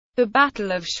The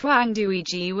Battle of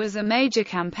Shuangduiji was a major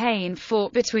campaign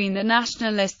fought between the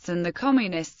nationalists and the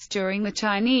communists during the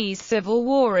Chinese Civil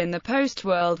War in the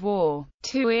post-World War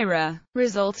II era,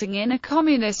 resulting in a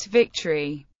communist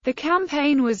victory. The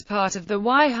campaign was part of the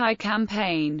Huaihai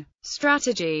Campaign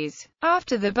strategies.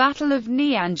 After the Battle of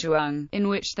Nianzhuang, in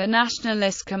which the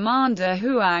nationalist commander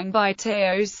Huang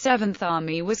Baitao's 7th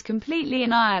Army was completely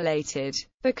annihilated,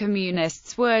 the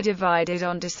communists were divided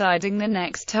on deciding the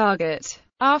next target.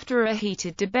 After a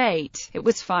heated debate, it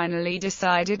was finally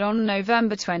decided on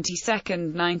November 22,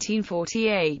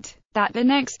 1948, that the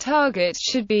next target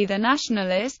should be the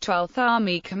nationalist 12th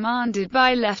Army commanded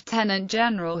by Lieutenant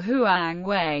General Huang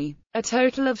Wei. A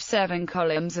total of 7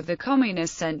 columns of the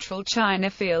Communist Central China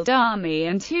Field Army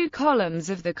and 2 columns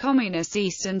of the Communist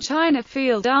Eastern China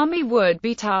Field Army would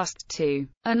be tasked to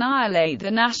annihilate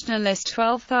the nationalist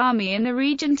 12th Army in the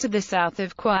region to the south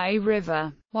of Kwai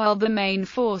River, while the main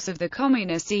force of the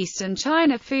Communist Eastern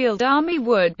China Field Army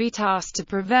would be tasked to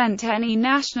prevent any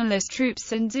nationalist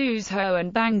troops in Zhuzhou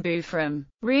and Bangbu from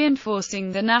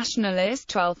reinforcing the nationalist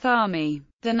 12th Army.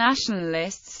 The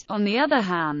nationalists, on the other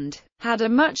hand, had a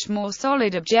much more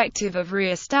solid objective of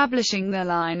re-establishing the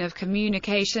line of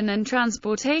communication and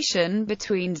transportation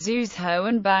between Zhuzhou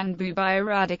and Bangbu by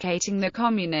eradicating the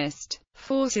communist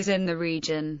forces in the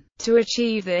region. To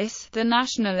achieve this, the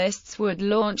nationalists would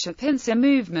launch a pincer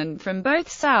movement from both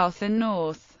south and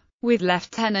north, with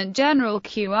Lieutenant General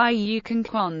Qiu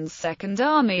Kangquan's 2nd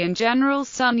Army and General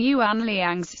Sun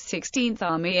Yuanliang's 16th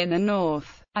Army in the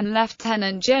north, and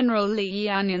Lieutenant General Li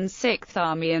Yanyan's 6th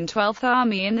Army and 12th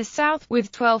Army in the south,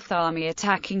 with 12th Army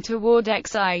attacking toward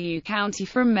Xiu County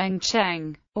from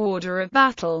Mengcheng. Order of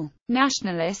battle.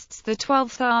 Nationalists, the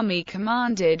 12th Army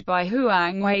commanded by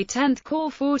Huang Wei, 10th Corps,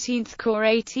 14th Corps,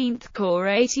 18th Corps,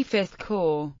 85th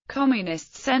Corps.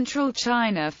 Communist Central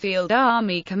China Field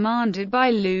Army commanded by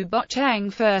Liu Bocheng,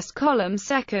 1st Column,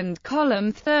 2nd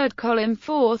Column, 3rd Column,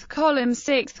 4th Column,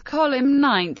 6th Column,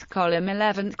 9th Column,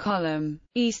 11th Column.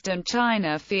 Eastern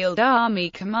China Field Army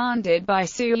commanded by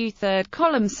Su Yu, 3rd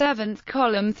Column, 7th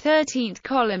Column, 13th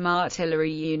Column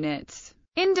Artillery Units.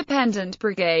 Independent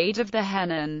Brigade of the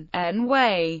Henan,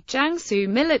 Anhui, Jiangsu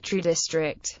Military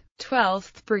District.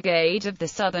 12th Brigade of the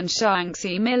Southern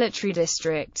Shaanxi Military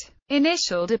District.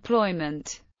 Initial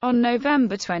deployment. On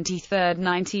November 23,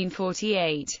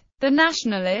 1948, the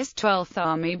nationalist 12th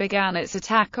Army began its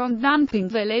attack on Nanping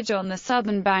Village on the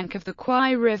southern bank of the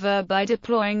Kwai River by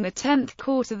deploying the 10th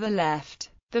Corps to the left,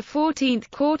 the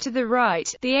 14th Corps to the right,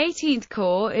 the 18th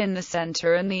Corps in the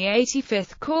center and the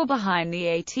 85th Corps behind the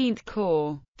 18th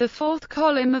Corps. The 4th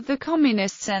Column of the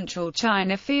Communist Central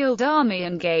China Field Army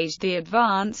engaged the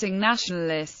advancing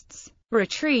nationalists,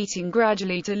 retreating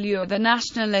gradually to lure the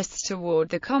nationalists toward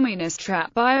the communist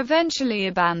trap by eventually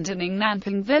abandoning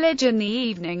Nanping Village in the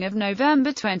evening of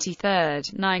November 23,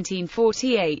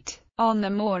 1948. On the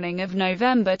morning of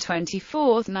November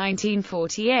 24,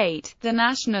 1948, the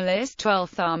nationalist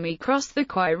 12th Army crossed the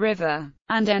Kwai River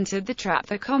and entered the trap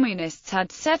the communists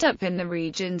had set up in the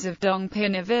regions of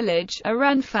Dongpina Village,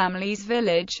 Aren Family's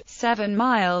Village, 7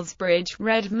 Miles Bridge,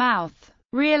 Red Mouth.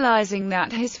 Realizing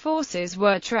that his forces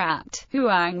were trapped,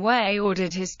 Huang Wei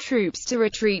ordered his troops to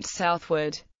retreat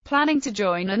southward, planning to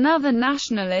join another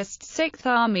nationalist 6th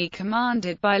Army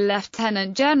commanded by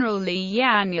Lieutenant General Li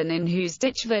Yanyan in Whose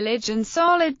Ditch Village and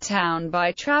Solid Town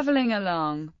by traveling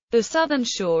along the southern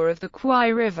shore of the Kwai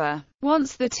River.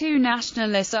 Once the two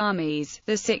nationalist armies,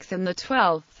 the 6th and the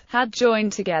 12th, had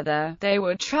joined together, they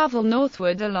would travel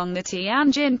northward along the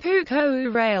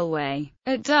Tianjin-Pukou Railway.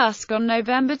 At dusk on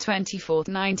November 24,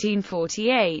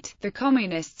 1948, the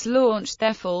Communists launched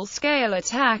their full-scale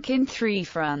attack in 3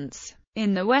 fronts.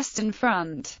 In the Western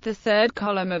Front, the 3rd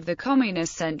Column of the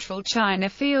Communist Central China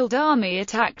Field Army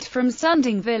attacked from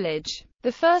Sunding Village. The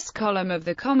 1st Column of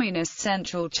the Communist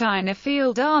Central China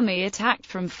Field Army attacked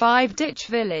from Five Ditch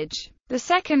Village. The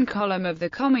 2nd Column of the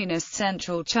Communist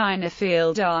Central China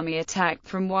Field Army attacked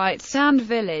from White Sand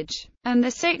Village, and the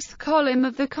 6th Column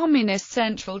of the Communist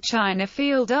Central China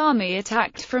Field Army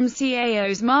attacked from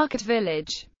Cao's Market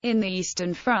Village. In the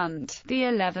Eastern Front, the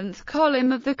 11th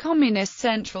Column of the Communist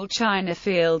Central China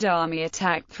Field Army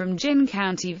attacked from Jin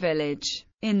County Village.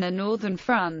 In the Northern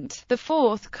Front, the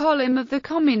 4th Column of the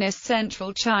Communist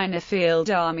Central China Field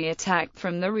Army attacked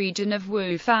from the region of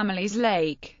Wu Family's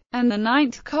Lake, and the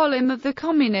 9th Column of the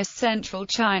Communist Central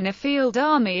China Field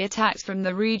Army attacked from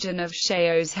the region of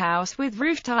Shao's House with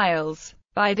Roof Tiles.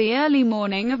 By the early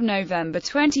morning of November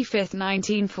 25,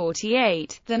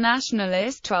 1948, the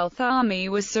nationalist 12th Army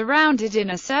was surrounded in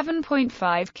a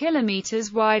 7.5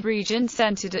 kilometers wide region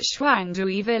centered at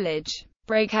Shuangduiji Village.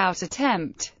 Breakout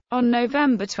attempt. On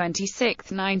November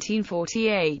 26,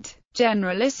 1948,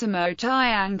 Generalissimo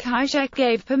Chiang Kai-shek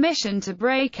gave permission to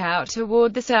break out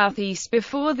toward the southeast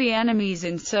before the enemy's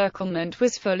encirclement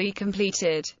was fully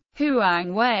completed.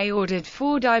 Huang Wei ordered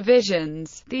 4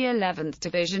 divisions, the 11th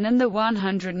Division and the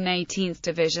 118th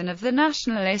Division of the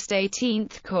Nationalist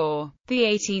 18th Corps, the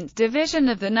 18th Division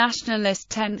of the Nationalist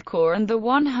 10th Corps and the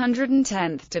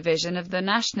 110th Division of the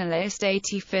Nationalist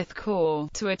 85th Corps,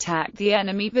 to attack the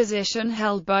enemy position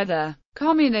held by the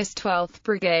Communist 12th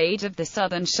Brigade of the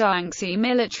Southern Shaanxi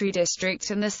Military District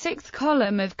and the 6th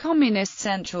Column of Communist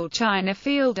Central China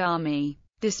Field Army.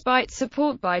 Despite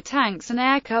support by tanks and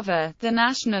air cover, the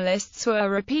Nationalists were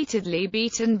repeatedly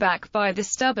beaten back by the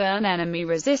stubborn enemy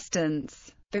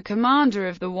resistance. The commander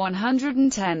of the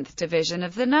 110th Division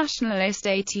of the Nationalist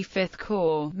 85th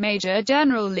Corps, Major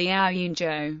General Liao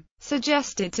Yunzhou,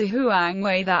 suggested to Huang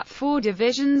Wei that 4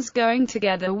 divisions going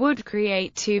together would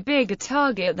create too big a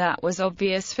target that was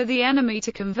obvious for the enemy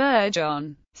to converge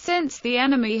on. Since the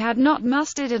enemy had not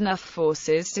mustered enough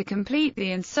forces to complete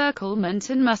the encirclement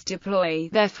and must deploy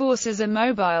their force as a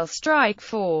mobile strike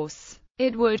force,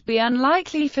 it would be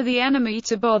unlikely for the enemy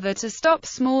to bother to stop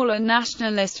smaller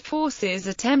nationalist forces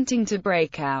attempting to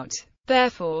break out.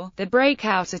 Therefore, the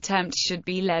breakout attempt should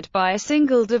be led by a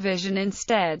single division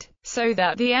instead, so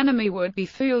that the enemy would be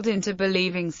fooled into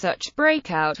believing such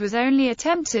breakout was only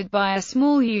attempted by a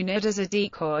small unit as a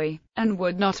decoy, and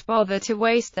would not bother to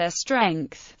waste their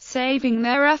strength, saving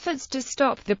their efforts to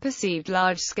stop the perceived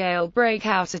large-scale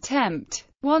breakout attempt.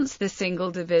 Once the single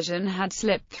division had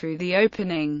slipped through the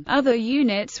opening, other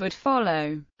units would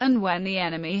follow, and when the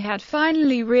enemy had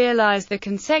finally realized the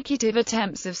consecutive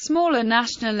attempts of smaller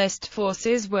nationalist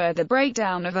forces were the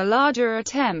breakdown of a larger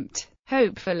attempt,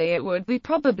 hopefully it would be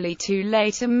probably too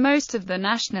late and most of the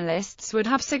nationalists would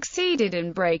have succeeded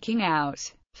in breaking out.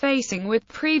 Facing with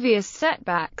previous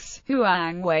setbacks,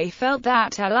 Huang Wei felt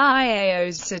that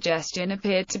Liao's suggestion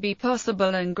appeared to be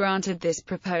possible and granted this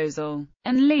proposal,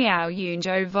 and Liao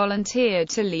Yunzhou volunteered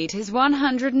to lead his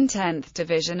 110th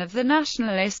Division of the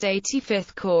Nationalist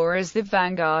 85th Corps as the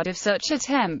vanguard of such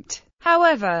attempt.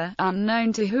 However,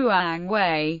 unknown to Huang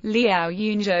Wei, Liao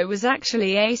Yunzhou was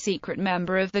actually a secret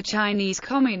member of the Chinese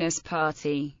Communist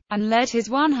Party, and led his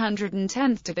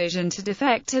 110th Division to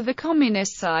defect to the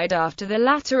Communist side after the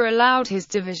latter allowed his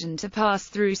division to pass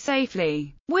through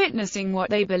safely. Witnessing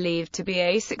what they believed to be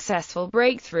a successful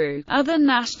breakthrough, other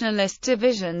nationalist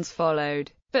divisions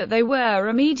followed, but they were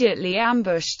immediately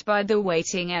ambushed by the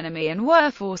waiting enemy and were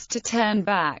forced to turn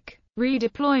back.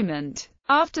 Redeployment.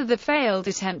 After the failed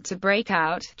attempt to break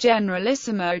out,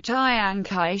 Generalissimo Chiang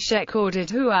Kai-shek ordered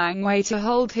Huang Wei to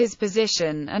hold his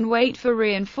position and wait for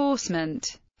reinforcement.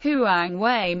 Huang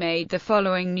Wei made the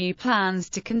following new plans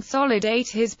to consolidate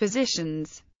his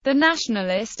positions. The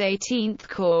Nationalist 18th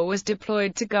Corps was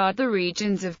deployed to guard the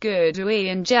regions of Gudui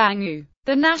and Jianghu.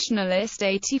 The Nationalist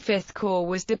 85th Corps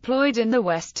was deployed in the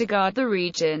west to guard the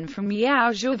region from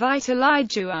Yaozhou to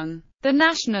Lijiang. The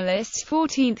Nationalist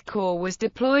 14th Corps was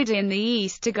deployed in the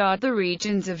east to guard the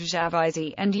regions of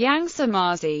Zhavaisi and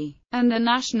Yangtze, and the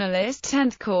Nationalist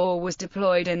 10th Corps was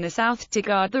deployed in the south to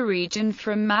guard the region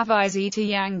from Mavaisi to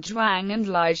Yangzhuang and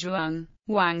Lijiang.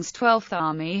 Wang's 12th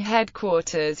Army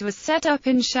headquarters was set up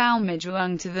in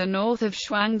Shaomizhuang to the north of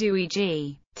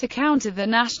Shuangduiji, to counter the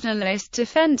nationalist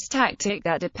defense tactic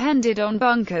that depended on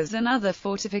bunkers and other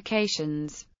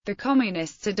fortifications. The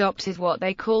Communists adopted what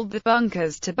they called the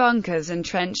bunkers-to-bunkers and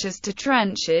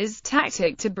trenches-to-trenches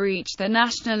tactic to breach the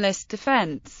nationalist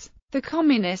defense. The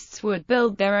Communists would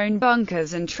build their own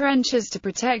bunkers and trenches to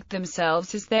protect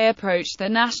themselves as they approached the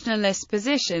nationalist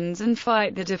positions and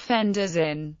fight the defenders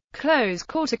in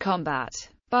close-quarter combat.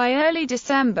 By early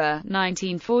December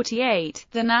 1948,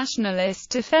 the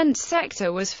nationalist defense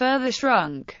sector was further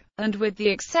shrunk, and with the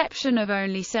exception of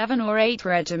only 7 or 8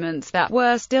 regiments that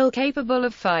were still capable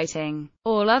of fighting,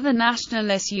 all other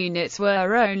nationalist units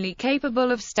were only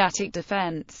capable of static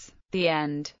defense. The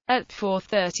end. At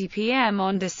 4:30 p.m.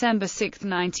 on December 6,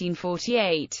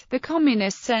 1948, the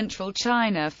Communist Central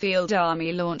China Field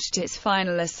Army launched its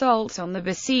final assault on the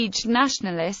besieged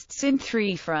nationalists in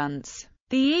 3 fronts.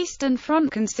 The Eastern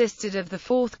Front consisted of the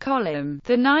 4th Column,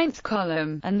 the 9th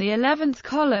Column, and the 11th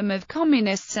Column of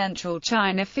Communist Central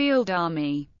China Field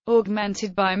Army,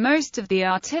 augmented by most of the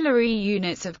artillery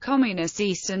units of Communist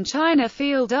Eastern China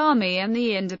Field Army and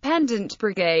the Independent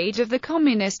Brigade of the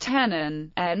Communist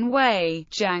Henan, Anhui,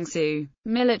 Jiangsu,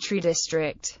 Military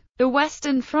District. The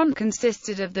Western Front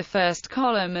consisted of the 1st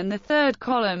Column and the 3rd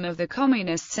Column of the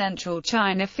Communist Central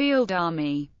China Field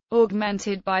Army,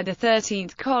 augmented by the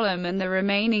 13th Column and the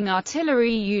remaining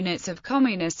artillery units of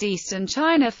Communist Eastern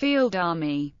China Field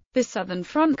Army. The Southern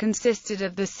Front consisted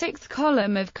of the 6th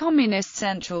Column of Communist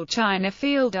Central China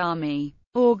Field Army,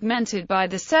 augmented by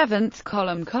the 7th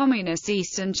Column Communist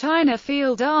Eastern China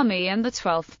Field Army and the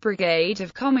 12th Brigade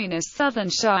of Communist Southern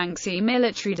Shaanxi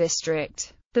Military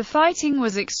District. The fighting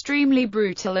was extremely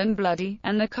brutal and bloody,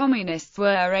 and the Communists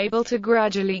were able to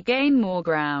gradually gain more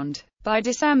ground. By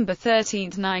December 13,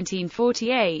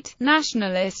 1948,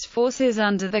 nationalist forces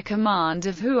under the command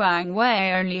of Huang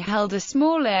Wei only held a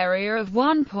small area of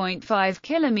 1.5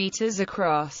 kilometers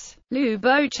across. Liu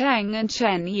Bocheng and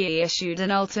Chen Yi issued an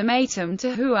ultimatum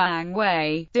to Huang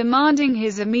Wei, demanding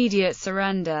his immediate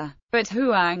surrender. But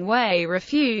Huang Wei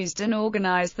refused and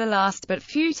organized the last but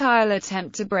futile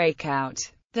attempt to break out.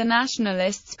 The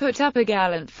nationalists put up a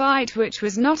gallant fight which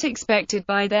was not expected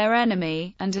by their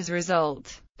enemy, and as a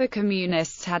result, the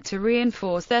Communists had to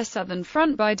reinforce their southern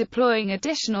front by deploying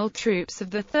additional troops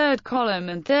of the 3rd Column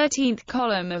and 13th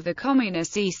Column of the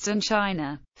Communist Eastern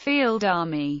China Field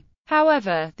Army.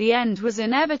 However, the end was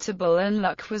inevitable and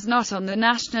luck was not on the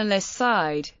nationalist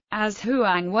side. As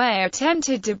Huang Wei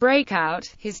attempted to break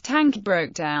out, his tank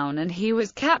broke down and he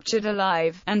was captured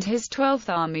alive, and his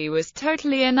 12th Army was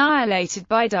totally annihilated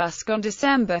by dusk on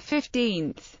December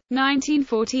 15,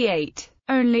 1948.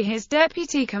 Only his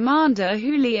deputy commander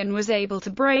Hu Lian was able to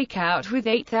break out with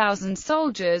 8,000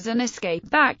 soldiers and escape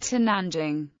back to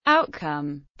Nanjing.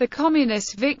 Outcome: the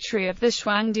communist victory of the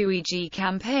Shuangduiji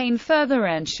Campaign further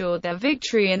ensured their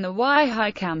victory in the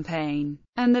Weihai Campaign,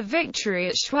 and the victory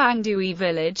at Shuangdui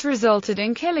village resulted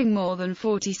in killing more than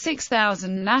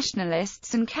 46,000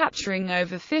 nationalists and capturing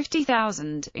over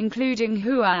 50,000, including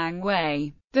Huang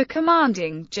Wei, the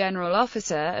commanding general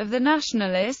officer of the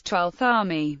nationalist 12th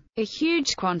Army. A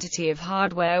huge quantity of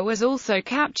hardware was also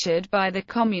captured by the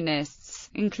Communists,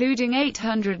 including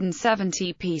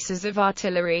 870 pieces of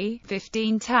artillery,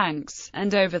 15 tanks,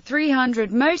 and over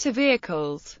 300 motor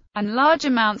vehicles, and large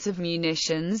amounts of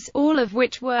munitions, all of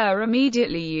which were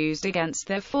immediately used against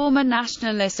their former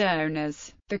nationalist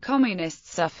owners. The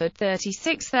Communists suffered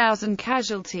 36,000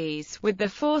 casualties, with the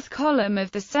 4th Column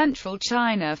of the Central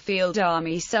China Field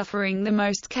Army suffering the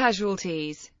most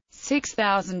casualties,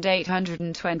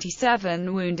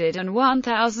 6,827 wounded and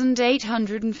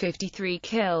 1,853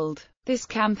 killed. This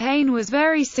campaign was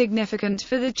very significant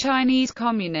for the Chinese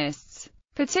Communists,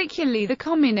 particularly the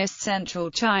Communist Central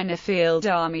China Field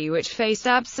Army, which faced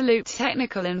absolute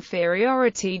technical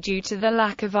inferiority due to the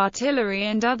lack of artillery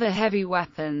and other heavy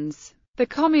weapons. The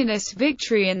Communist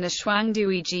victory in the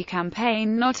Shuangduiji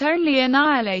Campaign not only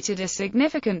annihilated a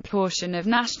significant portion of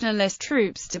nationalist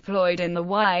troops deployed in the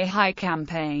Weihai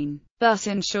Campaign, thus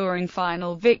ensuring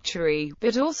final victory,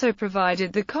 but also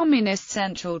provided the Communist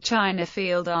Central China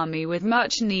Field Army with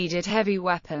much-needed heavy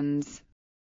weapons.